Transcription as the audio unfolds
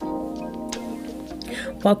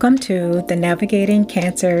Welcome to the Navigating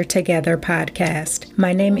Cancer Together podcast.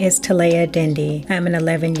 My name is Talea Dindy. I'm an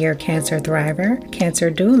 11-year cancer thriver,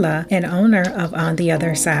 cancer doula, and owner of On the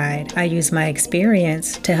Other Side. I use my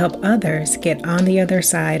experience to help others get on the other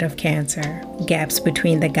side of cancer. Gaps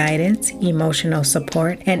between the guidance, emotional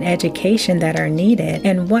support, and education that are needed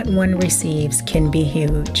and what one receives can be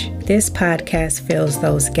huge. This podcast fills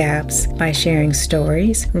those gaps by sharing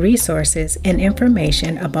stories, resources, and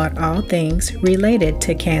information about all things related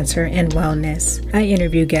to cancer and wellness. I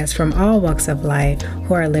interview guests from all walks of life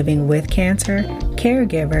who are living with cancer,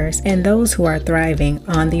 caregivers, and those who are thriving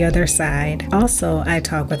on the other side. Also, I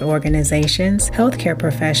talk with organizations, healthcare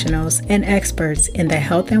professionals, and experts in the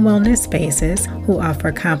health and wellness spaces who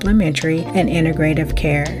offer complementary and integrative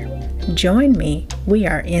care. Join me. We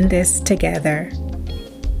are in this together.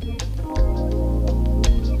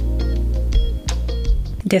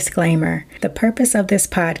 Disclaimer: the purpose of this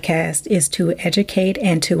podcast is to educate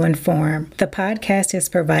and to inform. The podcast is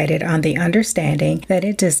provided on the understanding that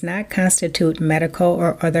it does not constitute medical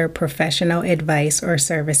or other professional advice or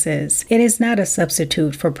services. It is not a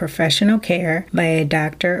substitute for professional care by a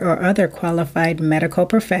doctor or other qualified medical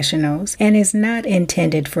professionals and is not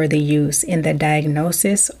intended for the use in the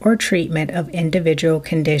diagnosis or treatment of individual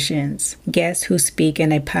conditions. Guests who speak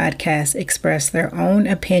in a podcast express their own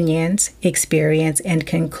opinions, experience, and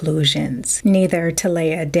conclusions. Neither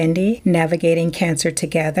Talea Dindy, Navigating Cancer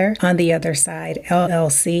Together, On the Other Side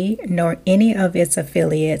LLC, nor any of its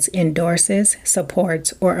affiliates endorses,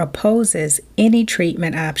 supports, or opposes any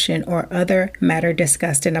treatment option or other matter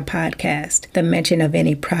discussed in a podcast. The mention of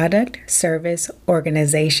any product, service,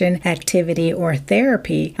 organization, activity, or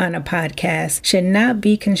therapy on a podcast should not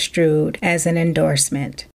be construed as an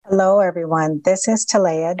endorsement. Hello, everyone. This is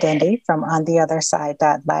Talea Dindy from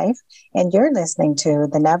OnTheOtherSide.life, and you're listening to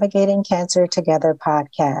the Navigating Cancer Together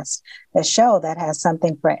podcast, the show that has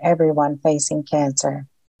something for everyone facing cancer.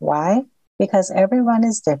 Why? Because everyone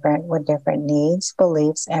is different with different needs,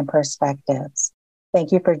 beliefs, and perspectives.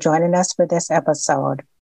 Thank you for joining us for this episode.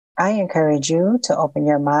 I encourage you to open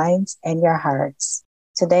your minds and your hearts.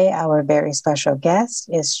 Today, our very special guest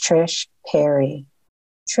is Trish Perry.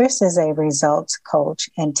 Trish is a results coach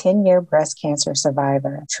and 10-year breast cancer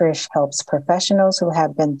survivor. Trish helps professionals who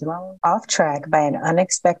have been thrown off track by an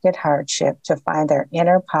unexpected hardship to find their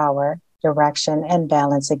inner power, direction, and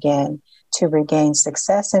balance again to regain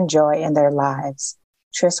success and joy in their lives.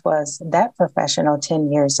 Trish was that professional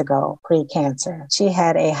 10 years ago, pre-cancer. She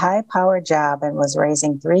had a high-powered job and was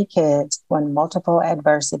raising 3 kids when multiple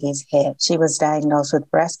adversities hit. She was diagnosed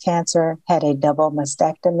with breast cancer, had a double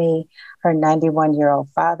mastectomy. Her 91-year-old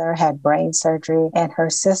father had brain surgery, and her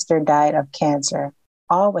sister died of cancer,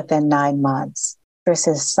 all within 9 months.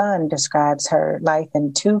 Trish's son describes her life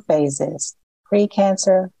in 2 phases: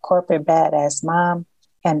 pre-cancer, corporate badass mom,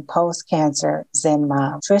 and post-cancer Zen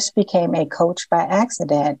mom. Trish became a coach by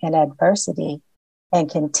accident and adversity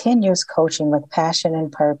and continues coaching with passion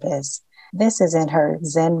and purpose. This is in her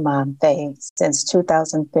Zen mom phase. Since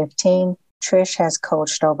 2015, Trish has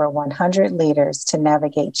coached over 100 leaders to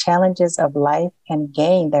navigate challenges of life and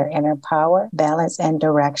gain their inner power, balance, and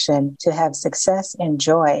direction to have success and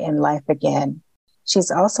joy in life again.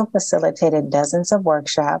 She's also facilitated dozens of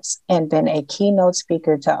workshops and been a keynote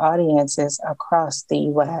speaker to audiences across the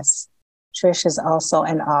U.S. Trish is also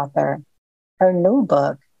an author. Her new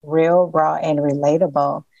book, Real, Raw, and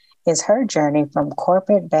Relatable, is her journey from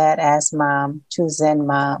corporate badass mom to Zen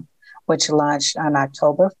mom, which launched on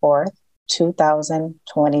October 4th,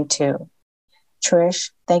 2022.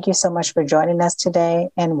 Trish, thank you so much for joining us today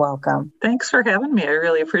and welcome. Thanks for having me. I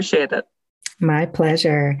really appreciate it. My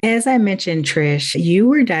pleasure. As I mentioned, Trish, you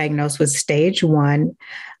were diagnosed with stage 1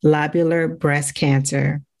 lobular breast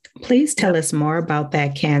cancer. Please tell us more about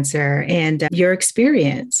that cancer and your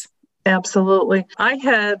experience. Absolutely. I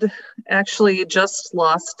had actually just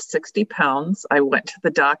lost 60 pounds. I went to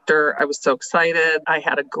the doctor. I was so excited. I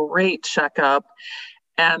had a great checkup.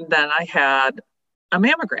 And then I had a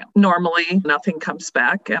mammogram. Normally, nothing comes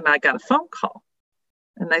back, and I got a phone call.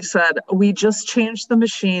 And they said, we just changed the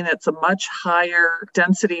machine. It's a much higher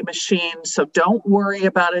density machine, so don't worry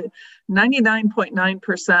about it.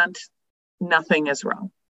 99.9%, nothing is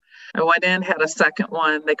wrong. I went in, had a second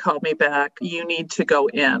one. They called me back. You need to go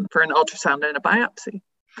in for an ultrasound and a biopsy.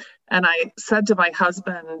 And I said to my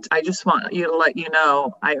husband, I just want you to let you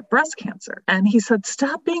know I have breast cancer. And he said,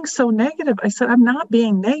 stop being so negative. I said, I'm not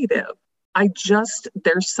being negative.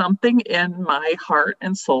 There's something in my heart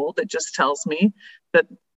and soul that just tells me that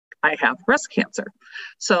I have breast cancer.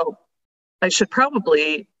 So I should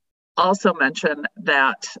probably also mention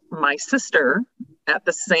that my sister at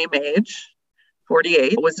the same age,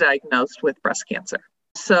 48, was diagnosed with breast cancer.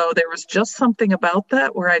 So there was just something about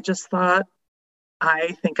that where I just thought,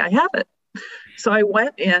 I think I have it. So I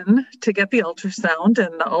went in to get the ultrasound,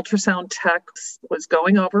 and the ultrasound tech was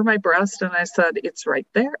going over my breast, and I said, it's right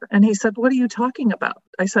there. And he said, what are you talking about?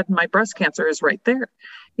 I said, my breast cancer is right there.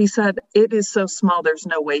 He said, it is so small, there's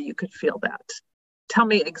no way you could feel that. Tell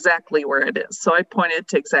me exactly where it is. So I pointed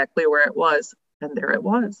to exactly where it was, and there it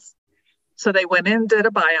was. So they went in, did a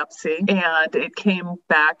biopsy, and it came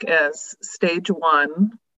back as stage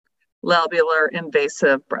 1 lobular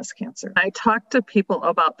invasive breast cancer. I talk to people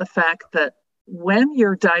about the fact that when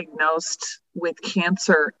you're diagnosed with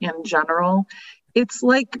cancer in general, it's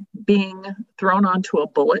like being thrown onto a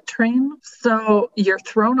bullet train. So you're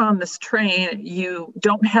thrown on this train. You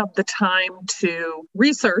don't have the time to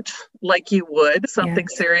research like you would something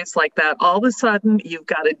serious like that. All of a sudden, you've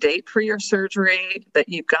got a date for your surgery, that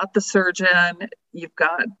you've got the surgeon, you've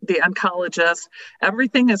got the oncologist.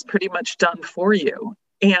 Everything is pretty much done for you.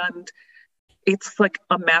 And it's like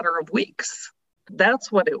a matter of weeks.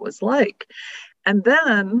 That's what it was like. And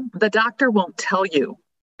then the doctor won't tell you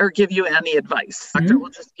or give you any advice. The doctor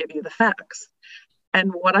will just give you the facts.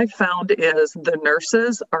 And what I found is the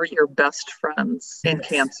nurses are your best friends in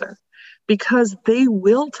cancer because they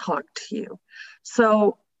will talk to you.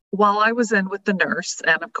 So while I was in with the nurse,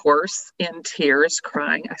 and of course in tears,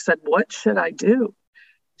 crying, I said, what should I do?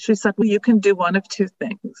 She said, well, you can do one of three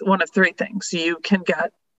things. You can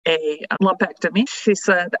get a lumpectomy. She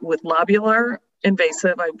said, with lobular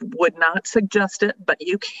invasive, I would not suggest it, but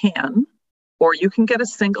you can, or you can get a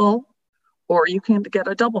single, or you can get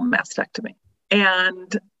a double mastectomy.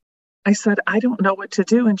 And I said, I don't know what to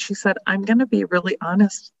do. And she said, I'm going to be really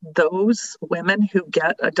honest. Those women who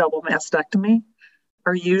get a double mastectomy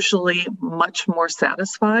are usually much more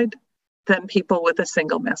satisfied than people with a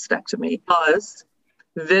single mastectomy, because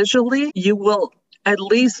visually you will at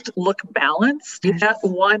least look balanced. You get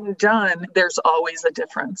one done, there's always a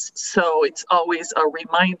difference. So it's always a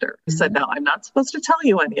reminder. I said, now I'm not supposed to tell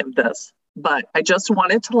you any of this, but I just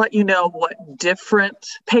wanted to let you know what different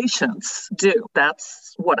patients do.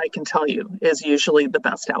 That's what I can tell you is usually the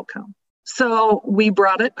best outcome. So we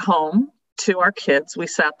brought it home to our kids. We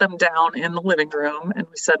sat them down in the living room and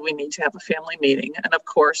we said, we need to have a family meeting. And of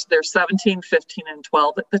course, they're 17, 15, and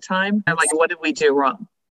 12 at the time. I'm like, what did we do wrong?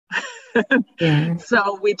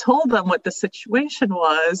 So we told them what the situation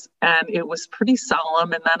was, and it was pretty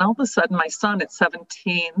solemn. And then all of a sudden, my son at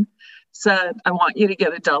 17 said, I want you to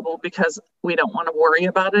get a double because we don't want to worry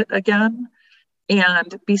about it again.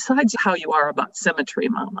 And besides how you are about symmetry,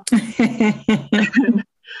 Mama.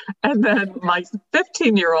 And then my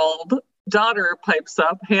 15-year-old daughter pipes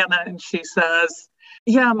up, Hannah, and she says,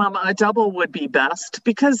 yeah, Mama, a double would be best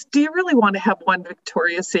because do you really want to have one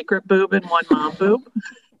Victoria's Secret boob and one mom boob?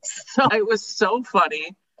 So it was so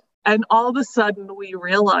funny. And all of a sudden we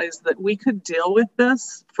realized that we could deal with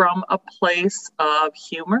this from a place of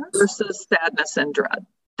humor versus sadness and dread.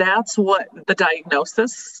 That's what the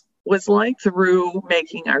diagnosis was like through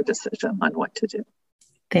making our decision on what to do.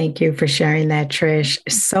 Thank you for sharing that, Trish.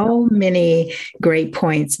 So many great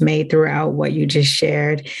points made throughout what you just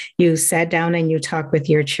shared. You sat down and you talked with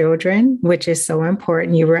your children, which is so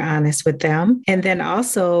important. You were honest with them. And then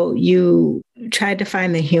also you tried to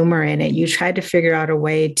find the humor in it. You tried to figure out a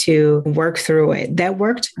way to work through it that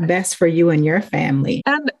worked best for you and your family.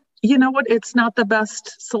 And you know what? It's not the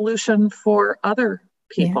best solution for other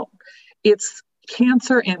people. Yeah. It's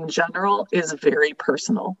cancer in general is very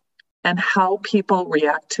personal. And how people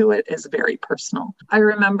react to it is very personal. I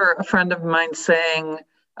remember a friend of mine saying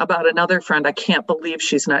about another friend, I can't believe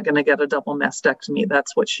she's not going to get a double mastectomy.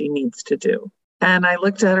 That's what she needs to do. And I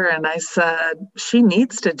looked at her and I said, she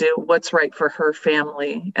needs to do what's right for her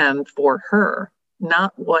family and for her,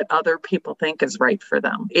 not what other people think is right for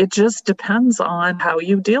them. It just depends on how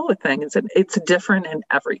you deal with things. And it's different in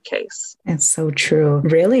every case. That's so true.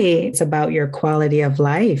 Really, it's about your quality of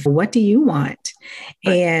life. What do you want?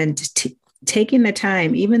 Right. And taking the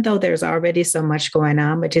time, even though there's already so much going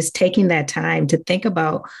on, but just taking that time to think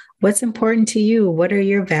about what's important to you. What are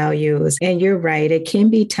your values? And you're right. It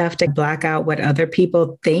can be tough to block out what other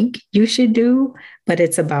people think you should do, but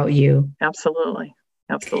it's about you. Absolutely.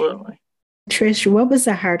 Absolutely. Trish, what was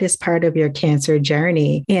the hardest part of your cancer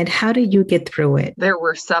journey and how did you get through it? There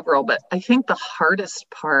were several, but I think the hardest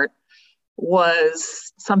part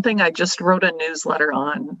was something I just wrote a newsletter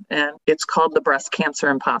on, and it's called The Breast Cancer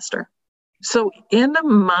Imposter. So in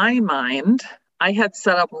my mind, I had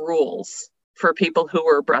set up rules for people who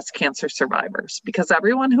were breast cancer survivors because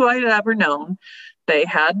everyone who I had ever known, they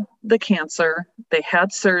had the cancer, they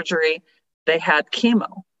had surgery, they had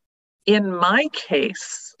chemo. In my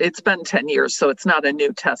case, it's been 10 years, so it's not a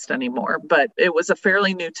new test anymore, but it was a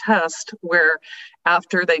fairly new test where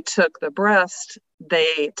after they took the breast,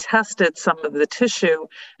 they tested some of the tissue,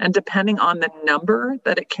 and depending on the number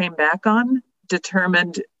that it came back on,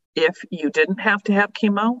 determined if you didn't have to have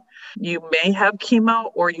chemo, you may have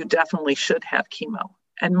chemo, or you definitely should have chemo.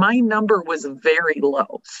 And my number was very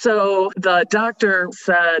low. So the doctor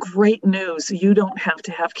said, great news, you don't have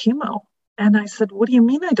to have chemo. And I said, what do you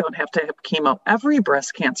mean I don't have to have chemo? Every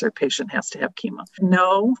breast cancer patient has to have chemo.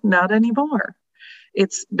 No, not anymore.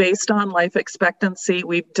 It's based on life expectancy.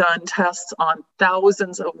 We've done tests on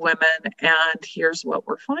thousands of women, and here's what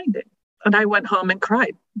we're finding. And I went home and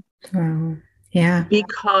cried. Oh, yeah.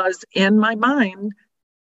 Because in my mind,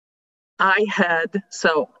 I had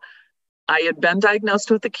been diagnosed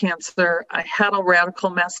with the cancer. I had a radical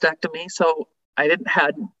mastectomy, so I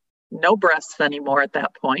had no breasts anymore at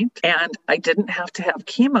that point, and I didn't have to have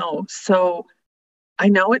chemo. So I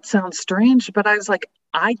know it sounds strange, but I was like,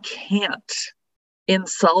 I can't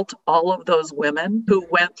insult all of those women who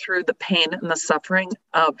went through the pain and the suffering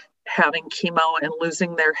of having chemo and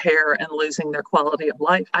losing their hair and losing their quality of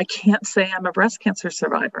life. I can't say I'm a breast cancer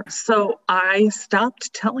survivor. So I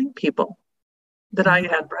stopped telling people that I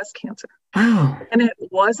had breast cancer. Wow. And it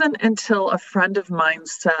wasn't until a friend of mine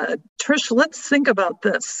said, Trish, let's think about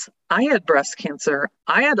this. I had breast cancer.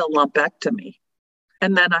 I had a lumpectomy,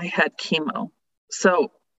 and then I had chemo.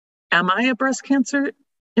 So am I a breast cancer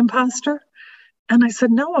imposter? And I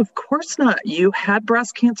said, no, of course not. You had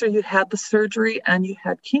breast cancer, you had the surgery, and you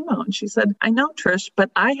had chemo. And she said, I know, Trish, but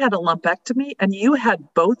I had a lumpectomy and you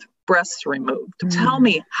had both breasts removed. Tell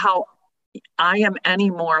me how I am any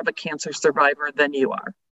more of a cancer survivor than you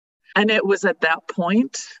are. And it was at that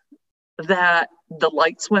point that the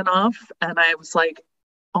lights went off, and I was like,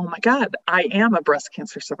 oh my God, I am a breast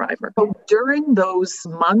cancer survivor. So during those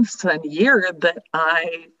months and year that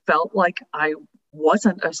I felt like I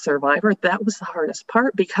wasn't a survivor, that was the hardest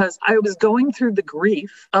part, because I was going through the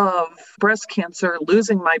grief of breast cancer,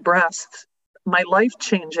 losing my breast, my life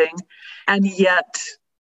changing, and yet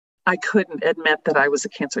I couldn't admit that I was a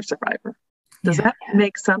cancer survivor. Does that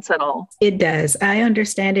make sense at all? It does. I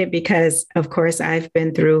understand it because, of course, I've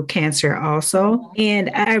been through cancer also.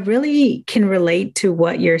 And I really can relate to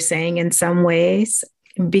what you're saying in some ways,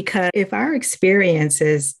 because if our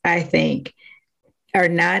experiences, I think, are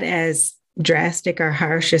not as drastic or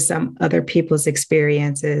harsh as some other people's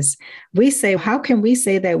experiences, we say, how can we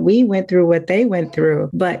say that we went through what they went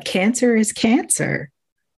through? But cancer is cancer.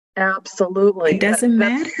 Absolutely. It doesn't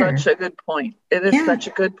matter. That's such a good point. It is such a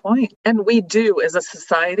good point. And we do, as a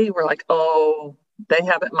society, we're like, oh, they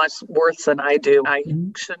have it much worse than I do. I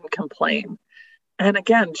shouldn't complain. And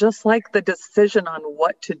again, just like the decision on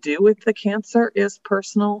what to do with the cancer is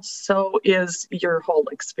personal, so is your whole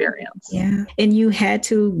experience. Yeah. And you had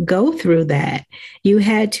to go through that. You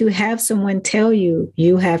had to have someone tell you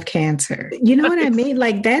you have cancer. You know what I mean?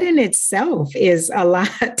 Like that in itself is a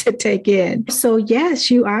lot to take in. So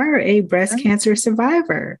yes, you are a breast cancer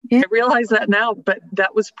survivor. Yeah. I realize that now, but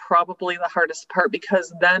that was probably the hardest part,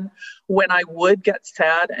 because then when I would get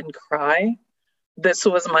sad and cry, this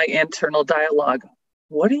was my internal dialogue.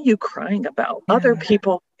 What are you crying about? Yeah. Other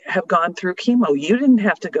people have gone through chemo. You didn't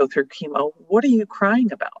have to go through chemo. What are you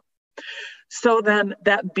crying about? So then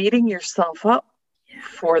that beating yourself up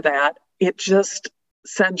for that, it just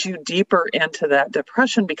sends you deeper into that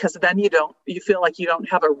depression, because then you feel like you don't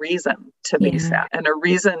have a reason to be sad and a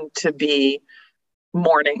reason to be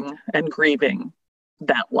mourning and grieving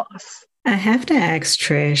that loss. I have to ask,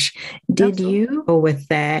 Trish, did you go with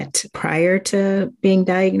that prior to being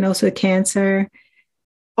diagnosed with cancer?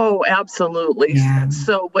 Oh, absolutely. Yeah.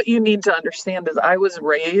 So what you need to understand is I was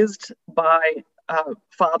raised by a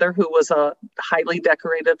father who was a highly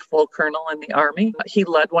decorated full colonel in the Army. He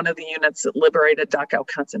led one of the units that liberated Dachau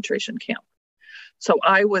concentration camp. So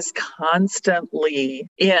I was constantly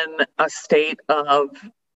in a state of,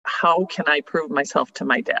 how can I prove myself to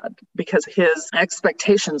my dad? Because his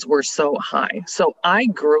expectations were so high. So I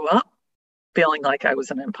grew up feeling like I was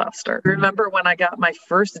an imposter. I remember when I got my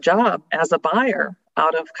first job as a buyer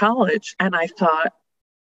out of college, and I thought,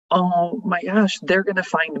 oh my gosh, they're going to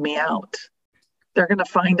find me out. They're going to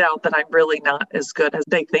find out that I'm really not as good as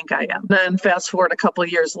they think I am. Then fast forward a couple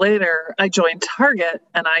of years later, I joined Target,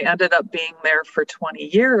 and I ended up being there for 20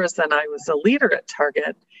 years, and I was a leader at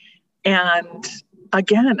Target. And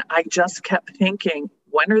again, I just kept thinking,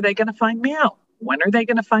 when are they going to find me out? When are they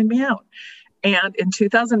going to find me out? And in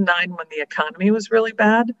 2009, when the economy was really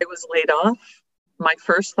bad, I was laid off. My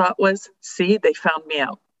first thought was, see, they found me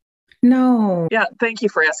out. No. Yeah, thank you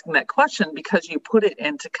for asking that question because you put it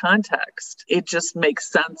into context. It just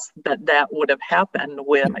makes sense that that would have happened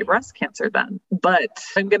with my breast cancer then. But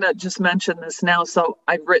I'm going to just mention this now. So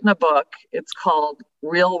I've written a book. It's called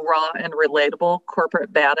Real, Raw, and Relatable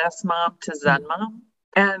Corporate Badass Mom to Zen Mom.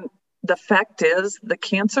 And the fact is, the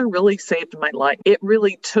cancer really saved my life. It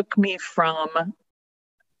really took me from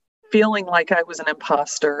feeling like I was an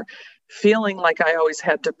imposter, feeling like I always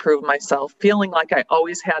had to prove myself, feeling like I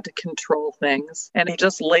always had to control things. And he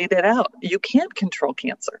just laid it out. You can't control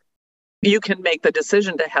cancer. You can make the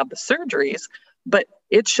decision to have the surgeries, but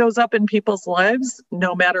it shows up in people's lives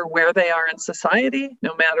no matter where they are in society,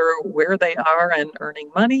 no matter where they are in earning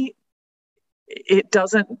money. It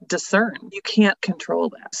doesn't discern. You can't control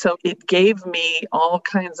that. So it gave me all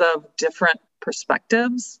kinds of different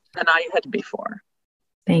perspectives than I had before.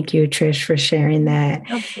 Thank you, Trish, for sharing that.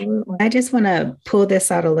 Absolutely. I just want to pull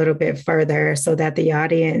this out a little bit further so that the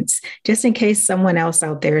audience, just in case someone else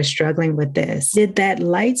out there is struggling with this, did that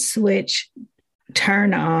light switch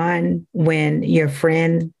turn on when your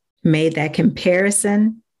friend made that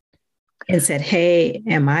comparison and said, hey,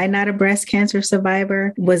 am I not a breast cancer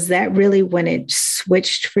survivor? Was that really when it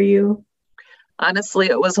switched for you? Honestly,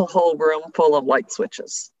 it was a whole room full of light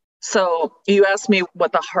switches. So you asked me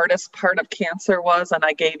what the hardest part of cancer was, and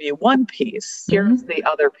I gave you one piece. Here's the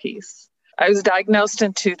other piece. I was diagnosed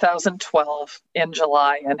in 2012 in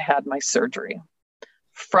July and had my surgery.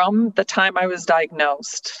 From the time I was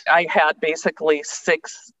diagnosed, I had basically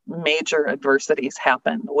 6 major adversities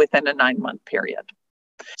happen within a 9-month period.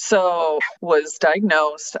 So was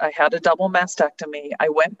diagnosed. I had a double mastectomy. I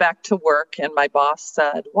went back to work and my boss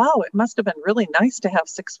said, wow, it must have been really nice to have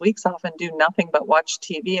 6 weeks off and do nothing but watch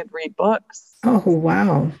TV and read books. Oh,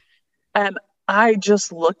 wow. And I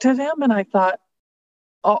just looked at him and I thought,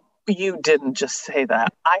 oh, you didn't just say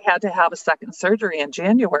that. I had to have a second surgery in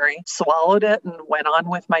January, swallowed it and went on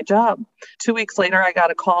with my job. 2 weeks later, I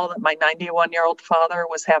got a call that my 91-year-old father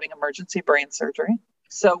was having emergency brain surgery.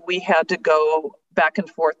 So we had to go back and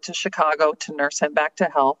forth to Chicago to nurse him back to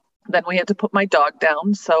health. Then we had to put my dog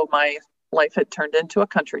down. So my life had turned into a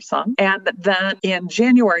country song. And then in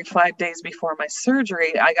January, 5 days before my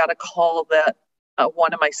surgery, I got a call that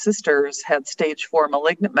one of my sisters had stage 4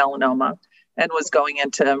 malignant melanoma and was going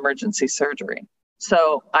into emergency surgery.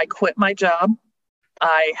 So I quit my job.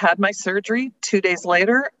 I had my surgery. 2 days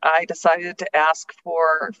later, I decided to ask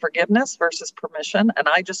for forgiveness versus permission. And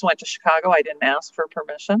I just went to Chicago. I didn't ask for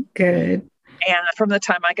permission. Good. And from the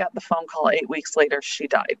time I got the phone call, 8 weeks later, she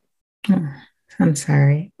died. Oh, I'm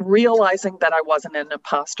sorry. Realizing that I wasn't an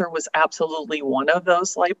imposter was absolutely one of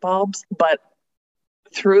those light bulbs. But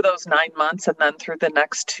through those 9 months and then through the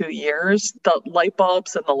next 2 years, the light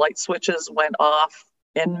bulbs and the light switches went off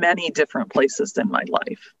in many different places in my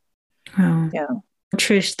life. Wow. Yeah.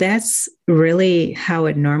 Trish, that's really how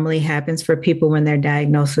it normally happens for people when they're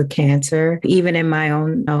diagnosed with cancer. Even in my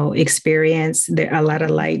own experience, there a lot of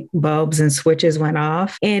light bulbs and switches went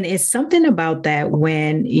off. And it's something about that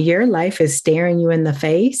when your life is staring you in the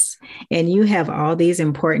face and you have all these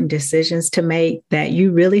important decisions to make that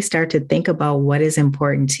you really start to think about what is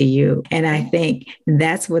important to you. And I think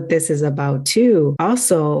that's what this is about too.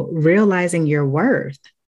 Also realizing your worth.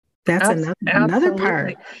 That's another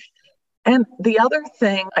part. And the other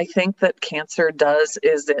thing I think that cancer does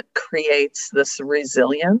is it creates this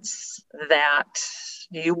resilience that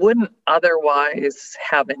you wouldn't otherwise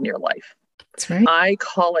have in your life. That's right. I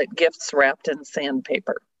call it gifts wrapped in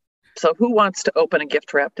sandpaper. So who wants to open a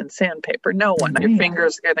gift wrapped in sandpaper? No one. Your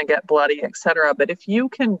fingers are going to get bloody, etc. But if you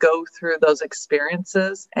can go through those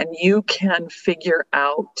experiences and you can figure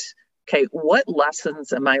out, okay, what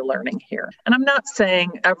lessons am I learning here? And I'm not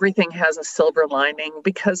saying everything has a silver lining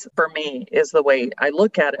because for me is the way I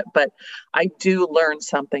look at it, but I do learn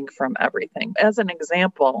something from everything. As an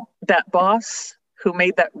example, that boss who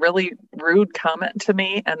made that really rude comment to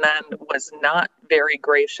me and then was not very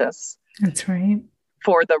gracious. That's right.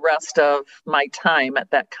 For the rest of my time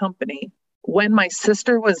at that company. When my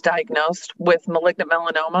sister was diagnosed with malignant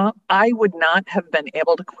melanoma, I would not have been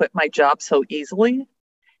able to quit my job so easily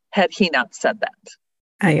had he not said that.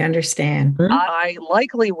 I understand. I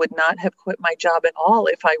likely would not have quit my job at all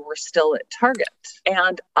if I were still at Target.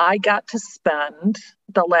 And I got to spend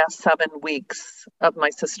the last 7 weeks of my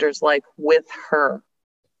sister's life with her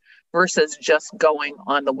versus just going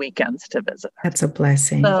on the weekends to visit her. That's a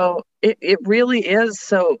blessing. So it really is.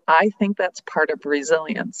 So I think that's part of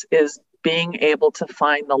resilience is being able to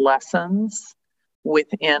find the lessons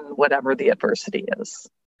within whatever the adversity is.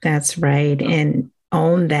 That's right. And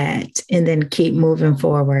own that and then keep moving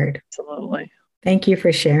forward. Absolutely. Thank you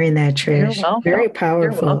for sharing that, You're Trish. welcome. Very You're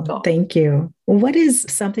powerful. welcome. Thank you. What is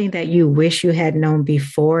something that you wish you had known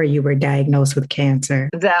before you were diagnosed with cancer?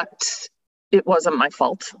 That it wasn't my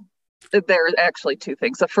fault. There are actually two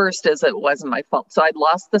things. The first is it wasn't my fault. So I'd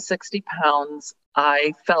lost the 60 pounds.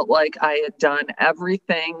 I felt like I had done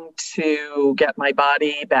everything to get my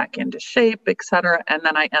body back into shape, et cetera. And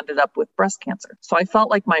then I ended up with breast cancer. So I felt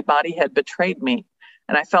like my body had betrayed me.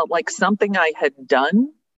 And I felt like something I had done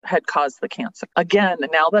had caused the cancer. Again,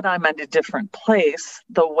 now that I'm at a different place,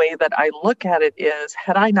 the way that I look at it is,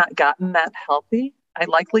 had I not gotten that healthy, I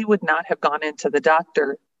likely would not have gone into the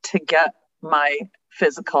doctor to get my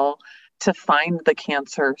physical to find the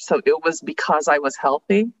cancer. So it was because I was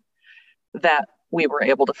healthy that we were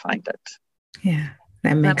able to find it. Yeah,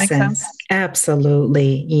 that Does that makes make sense. sense?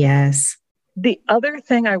 Absolutely. Yes. The other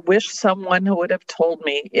thing I wish someone would have told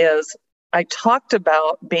me is I talked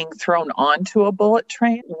about being thrown onto a bullet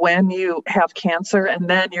train when you have cancer, and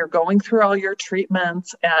then you're going through all your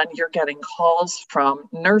treatments and you're getting calls from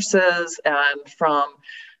nurses and from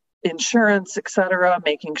insurance, et cetera,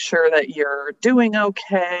 making sure that you're doing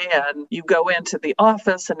okay. And you go into the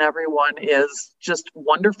office and everyone is just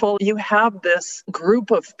wonderful. You have this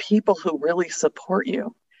group of people who really support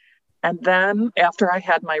you. And then after I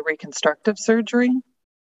had my reconstructive surgery,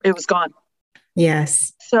 it was gone.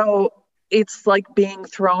 Yes. So it's like being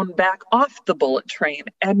thrown back off the bullet train,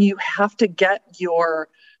 and you have to get your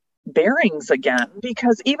bearings again,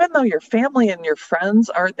 because even though your family and your friends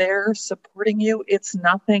are there supporting you, it's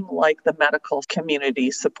nothing like the medical community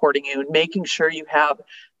supporting you and making sure you have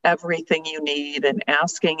everything you need and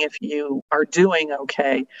asking if you are doing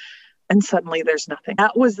okay. And suddenly there's nothing.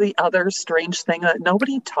 That was the other strange thing that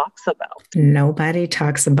nobody talks about. Nobody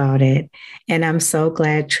talks about it. And I'm so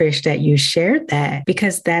glad, Trish, that you shared that,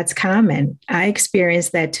 because that's common. I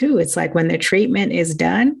experienced that too. It's like when the treatment is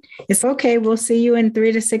done, it's okay. We'll see you in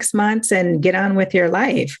 3 to 6 months and get on with your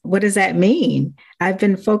life. What does that mean? I've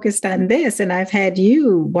been focused on this and I've had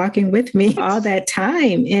you walking with me all that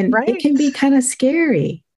time. And Right. It can be kind of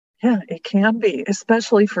scary. Yeah, it can be,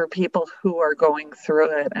 especially for people who are going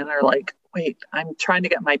through it and are like, wait, I'm trying to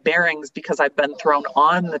get my bearings because I've been thrown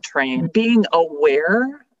on the train. Being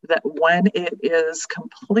aware that when it is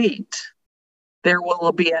complete, there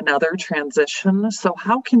will be another transition. So,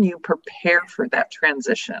 how can you prepare for that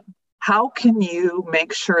transition? How can you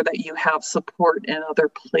make sure that you have support in other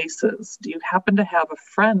places? Do you happen to have a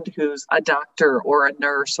friend who's a doctor or a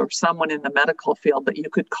nurse or someone in the medical field that you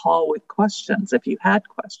could call with questions if you had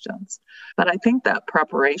questions? But I think that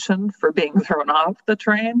preparation for being thrown off the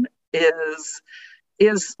train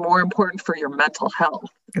is more important for your mental health.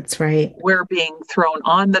 That's right. Where being thrown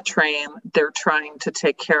on the train, they're trying to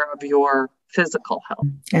take care of your physical health.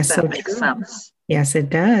 That's that so makes true. sense. Yes, it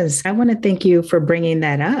does. I want to thank you for bringing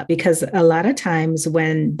that up, because a lot of times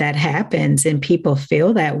when that happens and people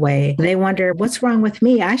feel that way, they wonder, what's wrong with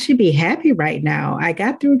me? I should be happy right now. I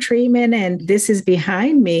got through treatment and this is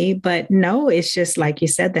behind me. But no, it's just like you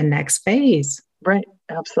said, the next phase. Right.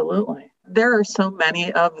 Absolutely. There are so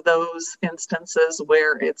many of those instances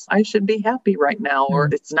where it's, I should be happy right now, or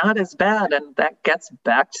it's not as bad. And that gets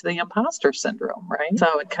back to the imposter syndrome, right?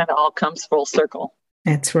 So it kind of all comes full circle.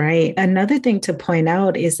 That's right. Another thing to point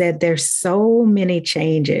out is that there's so many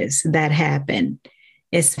changes that happen.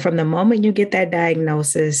 It's from the moment you get that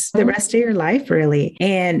diagnosis, the rest of your life, really.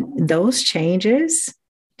 And those changes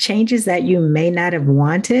that you may not have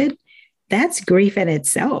wanted, that's grief in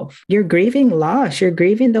itself. You're grieving loss. You're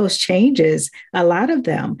grieving those changes, a lot of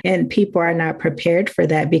them. And people are not prepared for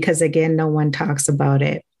that because, again, no one talks about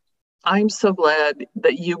it. I'm so glad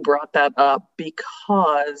that you brought that up,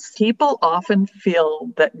 because people often feel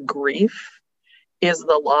that grief is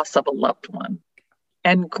the loss of a loved one.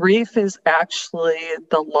 And grief is actually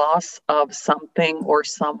the loss of something or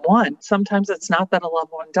someone. Sometimes it's not that a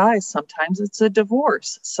loved one dies. Sometimes it's a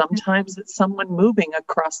divorce. Sometimes it's someone moving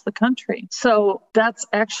across the country. So that's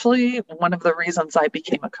actually one of the reasons I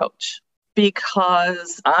became a coach,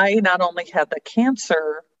 because I not only had the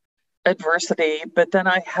cancer adversity, but then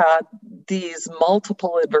I had these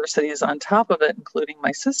multiple adversities on top of it, including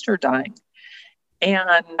my sister dying.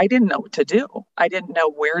 And I didn't know what to do. I didn't know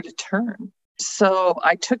where to turn. So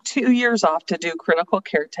I took 2 years off to do critical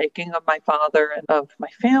caretaking of my father and of my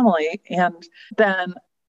family. And then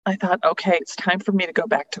I thought, okay, it's time for me to go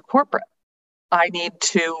back to corporate. I need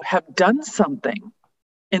to have done something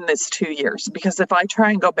in this 2 years, because if I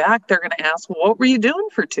try and go back, they're going to ask, well, what were you doing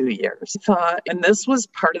for 2 years? And this was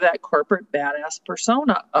part of that corporate badass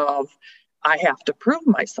persona of, I have to prove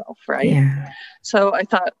myself, right? Yeah. So I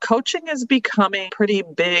thought coaching is becoming pretty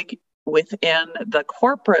big within the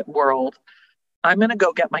corporate world. I'm going to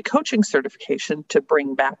go get my coaching certification to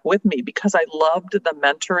bring back with me because I loved the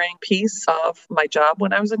mentoring piece of my job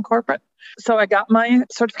when I was in corporate. So I got my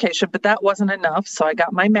certification, but that wasn't enough. So I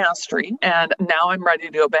got my mastery, and now I'm ready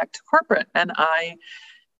to go back to corporate. And I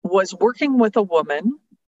was working with a woman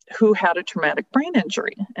who had a traumatic brain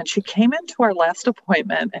injury. And she came into our last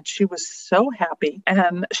appointment and she was so happy.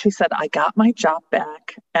 And she said, I got my job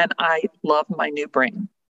back and I love my new brain.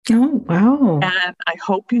 Oh, wow. And I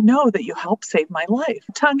hope you know that you helped save my life.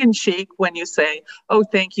 Tongue in cheek when you say, oh,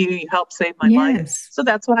 thank you, you helped save my life. So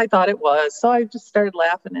that's what I thought it was. So I just started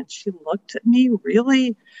laughing and she looked at me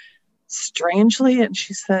really strangely and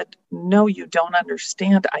she said, no, you don't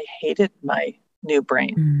understand. I hated my new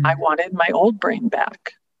brain. I wanted my old brain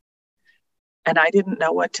back. And I didn't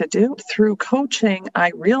know what to do. Through coaching,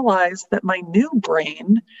 I realized that my new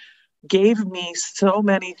brain gave me so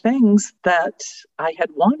many things that I had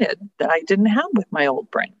wanted that I didn't have with my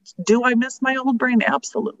old brain. Do I miss my old brain?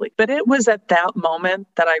 Absolutely. But it was at that moment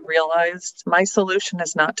that I realized my solution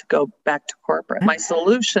is not to go back to corporate. My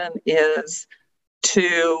solution is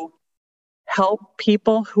to help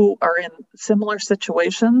people who are in similar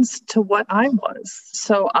situations to what I was.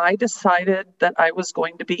 So I decided that I was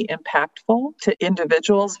going to be impactful to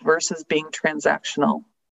individuals versus being transactional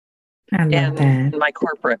in my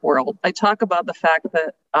corporate world. I talk about the fact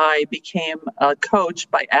that I became a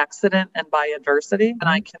coach by accident and by adversity, and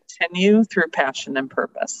I continue through passion and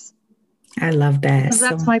purpose. I love that. Because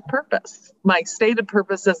that's my purpose. My stated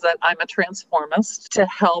purpose is that I'm a transformist to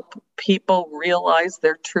help people realize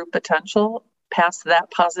their true potential, pass that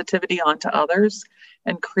positivity on to others,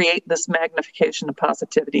 and create this magnification of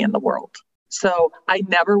positivity in the world. So I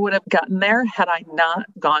never would have gotten there had I not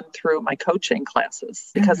gone through my coaching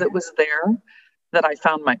classes, because it was there that I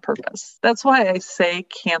found my purpose. That's why I say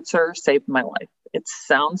cancer saved my life. It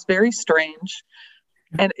sounds very strange.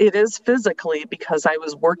 And it is physically because I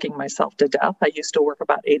was working myself to death. I used to work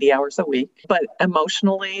about 80 hours a week, but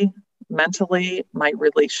emotionally, mentally, my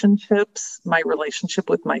relationships, my relationship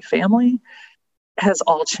with my family has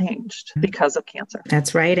all changed because of cancer.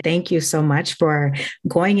 That's right. Thank you so much for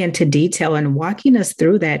going into detail and walking us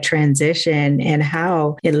through that transition and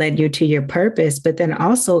how it led you to your purpose, but then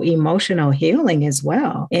also emotional healing as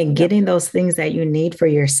well and getting those things that you need for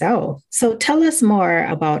yourself. So tell us more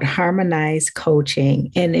about Harmonize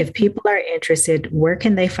Coaching. And if people are interested, where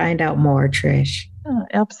can they find out more, Trish?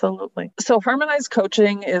 Absolutely. So Harmonize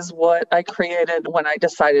Coaching is what I created when I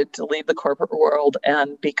decided to leave the corporate world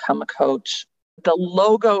and become a coach. The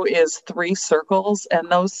logo is 3 circles, and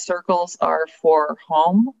those circles are for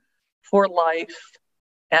home, for life,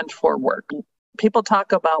 and for work. People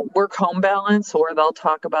talk about work-home balance, or they'll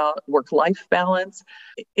talk about work-life balance.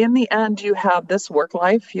 In the end, you have this work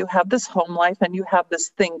life, you have this home life, and you have this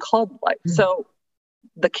thing called life. So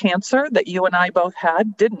the cancer that you and I both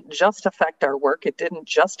had didn't just affect our work. It didn't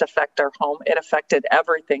just affect our home. It affected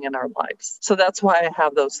everything in our lives. So that's why I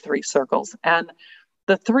have those 3 circles. And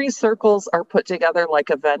the 3 circles are put together like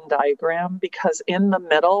a Venn diagram because in the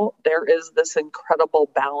middle, there is this incredible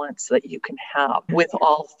balance that you can have with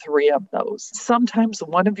all 3 of those. Sometimes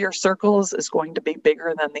one of your circles is going to be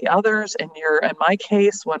bigger than the others. And in my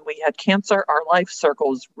case, when we had cancer, our life circle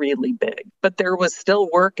was really big, but there was still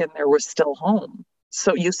work and there was still home.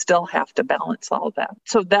 So you still have to balance all of that.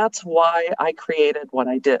 So that's why I created what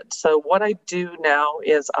I did. So what I do now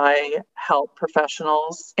is I help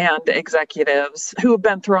professionals and executives who have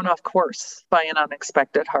been thrown off course by an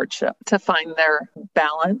unexpected hardship to find their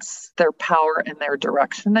balance, their power, and their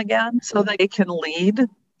direction again so that they can lead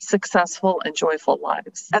successful and joyful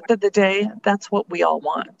lives. At the end of the day, that's what we all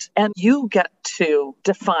want. And you get to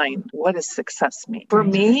define what does success mean. For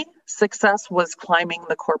me, success was climbing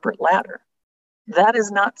the corporate ladder. That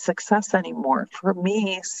is not success anymore. For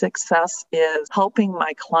me, success is helping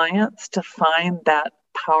my clients to find that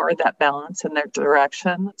power, that balance in their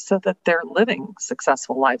direction so that they're living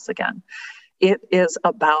successful lives again. It is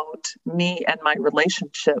about me and my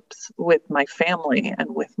relationships with my family and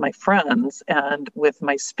with my friends and with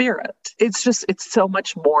my spirit. It's so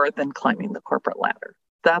much more than climbing the corporate ladder.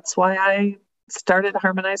 That's why I started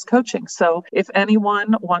Harmonize Coaching. So if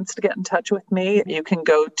anyone wants to get in touch with me, you can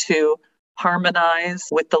go to Harmonize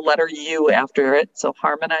with the letter U after it. So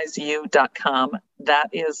harmonizeu.com. That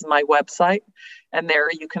is my website. And there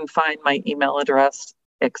you can find my email address,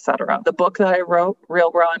 etc. The book that I wrote,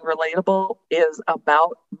 Real, Raw, and Relatable, is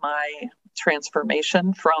about my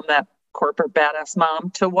transformation from that corporate badass mom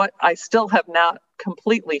to what I still have not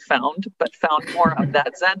completely found, but found more of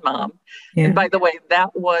that Zen mom. Yeah. And by the way,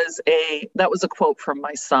 that was a quote from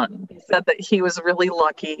my son. He said that he was really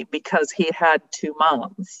lucky because he had 2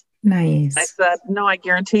 moms. I Nice. said, no, I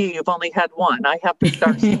guarantee you've only had one. I have the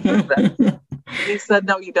scars to prove it. And he said,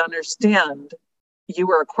 no, you don't understand. You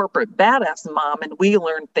were a corporate badass mom, and we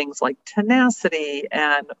learned things like tenacity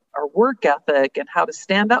and our work ethic and how to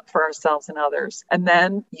stand up for ourselves and others. And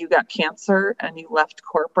then you got cancer and you left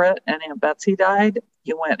corporate, and Aunt Betsy died.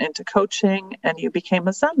 You went into coaching and you became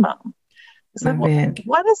a Zen mom. I said, Love well, it.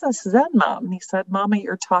 what is a Zen mom? And he said, Mama,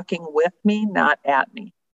 you're talking with me, not at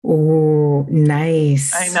me. Oh, I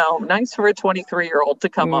nice. know, nice for a 23-year-old to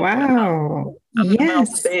come up with, huh? Wow. Out of the mouth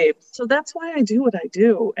of Yes. babes. So that's why I do what I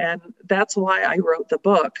do. And that's why I wrote the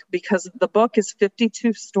book, because the book is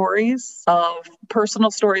 52 stories of personal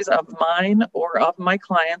stories of mine or of my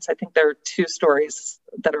clients. I think there are 2 stories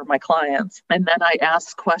that are my clients. And then I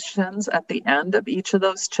ask questions at the end of each of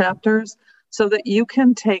those chapters so that you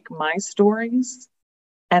can take my stories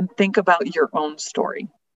and think about your own story.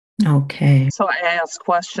 Okay. So I ask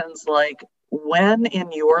questions like, when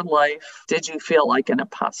in your life did you feel like an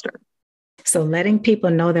imposter? So letting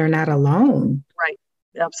people know they're not alone. Right.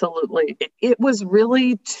 Absolutely. It was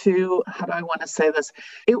really to, how do I want to say this?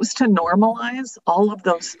 It was to normalize all of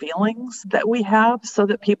those feelings that we have so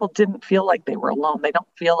that people didn't feel like they were alone. They don't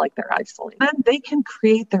feel like they're isolated. Then they can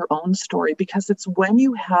create their own story, because it's when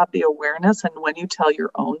you have the awareness and when you tell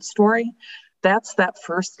your own story, that's that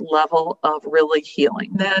first level of really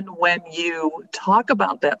healing. Then when you talk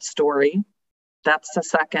about that story, that's the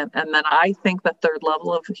second. And then I think the third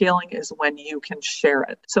level of healing is when you can share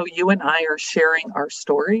it. So you and I are sharing our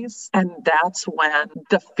stories. And that's when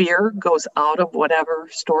the fear goes out of whatever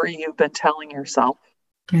story you've been telling yourself.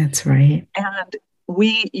 That's right. And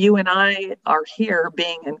you and I are here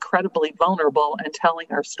being incredibly vulnerable and telling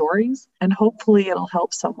our stories. And hopefully it'll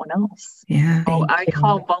help someone else. Yeah. So Thank I you.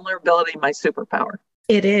 call vulnerability my superpower.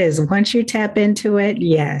 It is. Once you tap into it,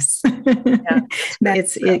 yes. Yeah,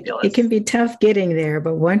 It can be tough getting there,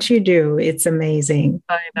 but once you do, it's amazing.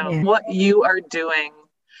 I know. Yeah. What you are doing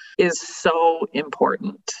is so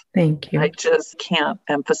important. Thank you. I just can't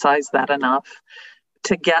emphasize that enough,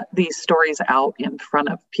 to get these stories out in front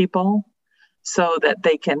of people so that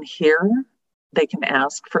they can hear, they can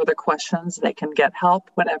ask further questions, they can get help,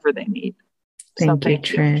 whatever they need. Thank you,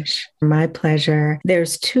 Trish. My pleasure.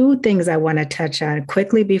 There's 2 things I want to touch on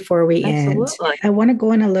quickly before we end. I want to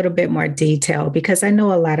go in a little bit more detail because I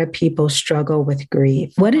know a lot of people struggle with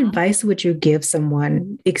grief. What advice would you give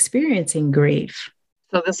someone experiencing grief?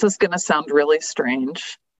 So this is going to sound really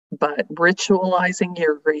strange, but ritualizing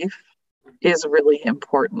your grief is really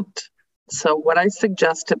important. So what I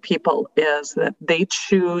suggest to people is that they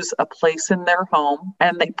choose a place in their home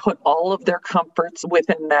and they put all of their comforts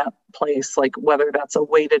within that place, like whether that's a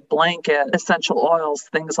weighted blanket, essential oils,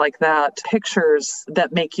 things like that, pictures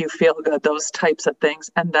that make you feel good, those types of things,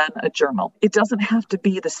 and then a journal. It doesn't have to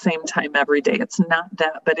be the same time every day. It's not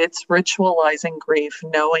that, but it's ritualizing grief,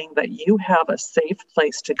 knowing that you have a safe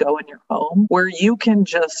place to go in your home where you can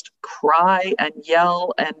just cry and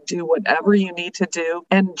yell and do whatever you need to do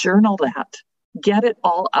and journal that. Get it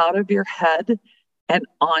all out of your head and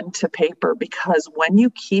onto paper, because when you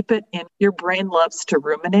keep it in, your brain loves to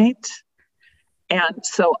ruminate. And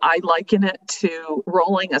so I liken it to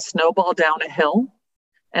rolling a snowball down a hill.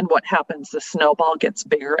 And what happens? The snowball gets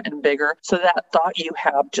bigger and bigger. So that thought you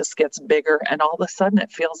have just gets bigger. And all of a sudden it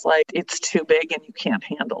feels like it's too big and you can't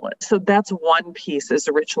handle it. So that's one piece, is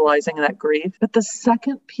ritualizing that grief. But the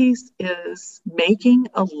second piece is making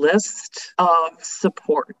a list of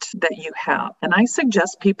support that you have. And I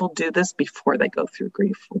suggest people do this before they go through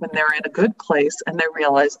grief, when they're in a good place and they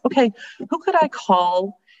realize, okay, who could I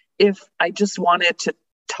call if I just wanted to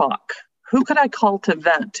talk? Who could I call to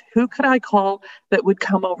vent? Who could I call that would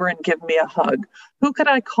come over and give me a hug? Who could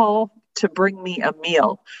I call to bring me a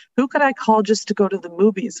meal? Who could I call just to go to the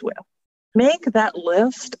movies with? Make that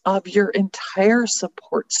list of your entire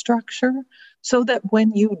support structure so that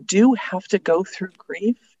when you do have to go through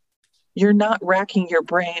grief, you're not racking your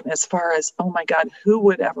brain as far as, oh my God, who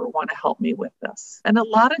would ever want to help me with this? And a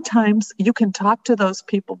lot of times you can talk to those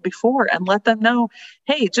people before and let them know,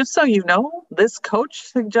 hey, just so you know, this coach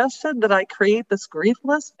suggested that I create this grief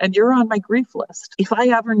list and you're on my grief list. If I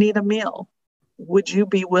ever need a meal, would you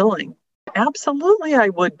be willing? Absolutely, I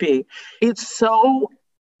would be. It's so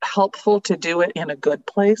helpful to do it in a good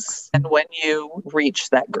place and when you reach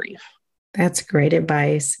that grief. That's great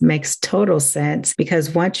advice. Makes total sense,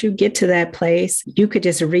 because once you get to that place, you could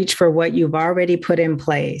just reach for what you've already put in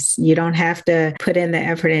place. You don't have to put in the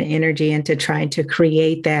effort and energy into trying to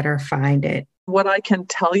create that or find it. What I can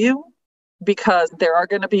tell you, because there are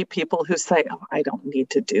going to be people who say, oh, I don't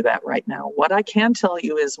need to do that right now. What I can tell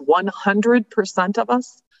you is 100% of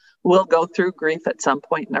us will go through grief at some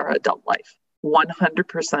point in our adult life.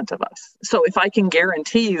 100% of us. So if I can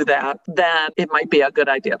guarantee you that, then it might be a good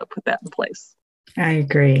idea to put that in place. I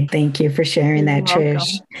agree. Thank you for sharing that, You're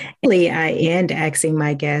Trish. welcome. I end asking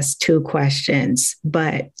my guests 2 questions,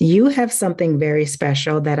 but you have something very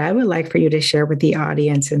special that I would like for you to share with the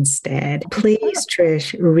audience instead. Please,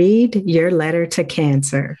 Trish, read your letter to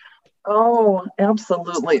Cancer. Oh,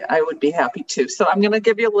 absolutely. I would be happy to. So I'm going to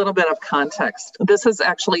give you a little bit of context. This is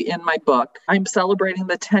actually in my book. I'm celebrating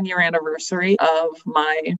the 10-year anniversary of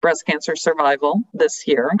my breast cancer survival this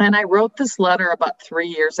year. And I wrote this letter about 3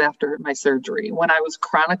 years after my surgery when I was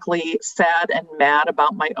chronically sad and mad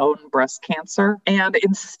about my own breast cancer. And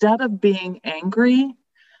instead of being angry,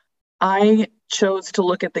 I chose to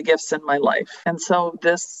look at the gifts in my life. And so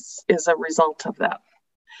this is a result of that.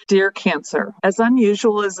 Dear Cancer, as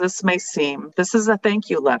unusual as this may seem, this is a thank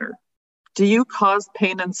you letter. Do you cause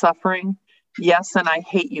pain and suffering? Yes, and I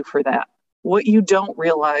hate you for that. What you don't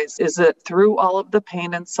realize is that through all of the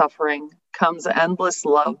pain and suffering comes endless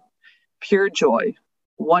love, pure joy,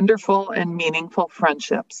 wonderful and meaningful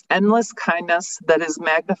friendships, endless kindness that is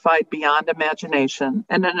magnified beyond imagination,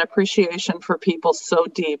 and an appreciation for people so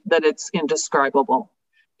deep that it's indescribable.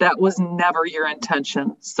 That was never your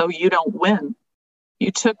intention, so you don't win. You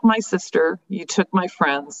took my sister, you took my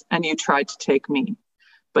friends, and you tried to take me,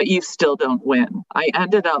 but you still don't win. I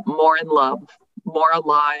ended up more in love, more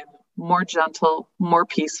alive, more gentle, more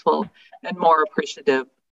peaceful, and more appreciative.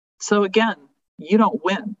 So again, you don't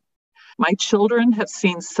win. My children have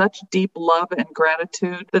seen such deep love and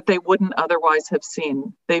gratitude that they wouldn't otherwise have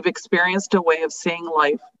seen. They've experienced a way of seeing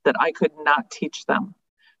life that I could not teach them.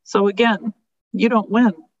 So again, you don't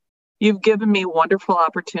win. You've given me wonderful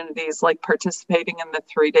opportunities like participating in the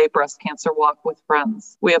 3-day breast cancer walk with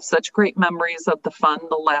friends. We have such great memories of the fun,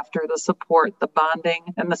 the laughter, the support, the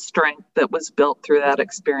bonding, and the strength that was built through that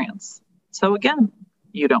experience. So again,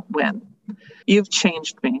 you don't win. You've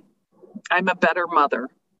changed me. I'm a better mother,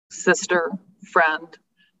 sister, friend,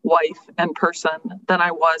 wife, and person than I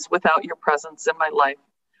was without your presence in my life.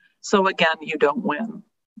 So again, you don't win.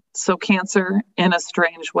 So Cancer, in a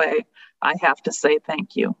strange way, I have to say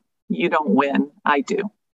thank you. You don't win. I do.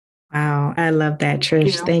 Wow. I love that,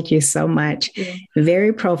 Trish. Thank you so much.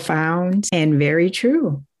 Very profound and very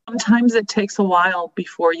true. Sometimes it takes a while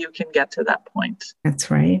before you can get to that point. That's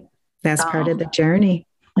right. That's part of the journey.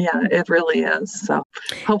 Yeah, it really is. So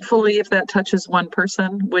hopefully if that touches one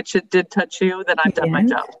person, which it did touch you, then I've done my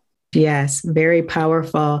job. Yes, very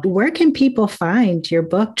powerful. Where can people find your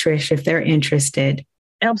book, Trish, if they're interested?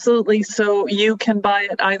 Absolutely. So you can buy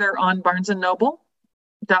it either on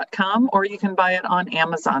BarnesandNoble.com or you can buy it on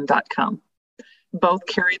Amazon.com. Both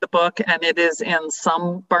carry the book, and it is in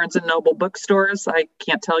some Barnes & Noble bookstores. I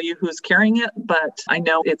can't tell you who's carrying it, but I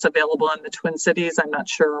know it's available in the Twin Cities. I'm not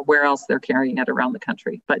sure where else they're carrying it around the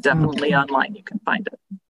country, but definitely online you can find it.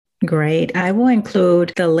 Great. I will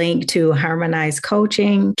include the link to Harmonize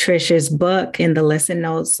Coaching, Trish's book, in the listen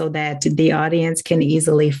notes so that the audience can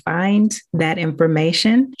easily find that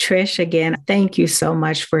information. Trish, again, thank you so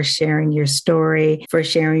much for sharing your story, for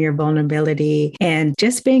sharing your vulnerability, and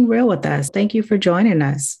just being real with us. Thank you for joining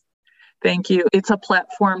us. Thank you. It's a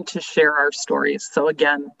platform to share our stories. So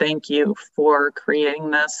again, thank you for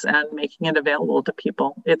creating this and making it available to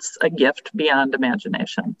people. It's a gift beyond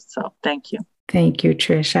imagination. So thank you. Thank you,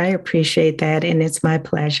 Trish. I appreciate that, and it's my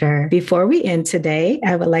pleasure. Before we end today,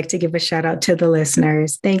 I would like to give a shout out to the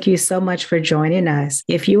listeners. Thank you so much for joining us.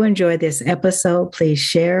 If you enjoyed this episode, please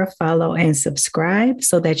share, follow, and subscribe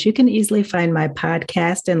so that you can easily find my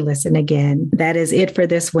podcast and listen again. That is it for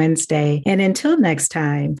this Wednesday. And until next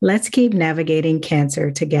time, let's keep navigating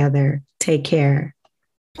cancer together. Take care.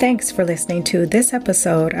 Thanks for listening to this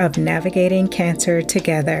episode of Navigating Cancer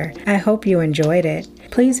Together. I hope you enjoyed it.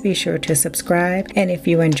 Please be sure to subscribe, and if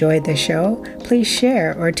you enjoyed the show, please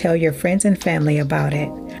share or tell your friends and family about it.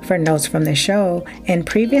 For notes from the show and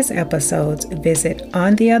previous episodes, visit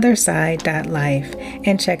ontheotherside.life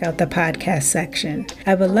and check out the podcast section.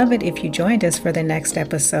 I would love it if you joined us for the next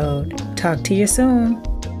episode. Talk to you soon.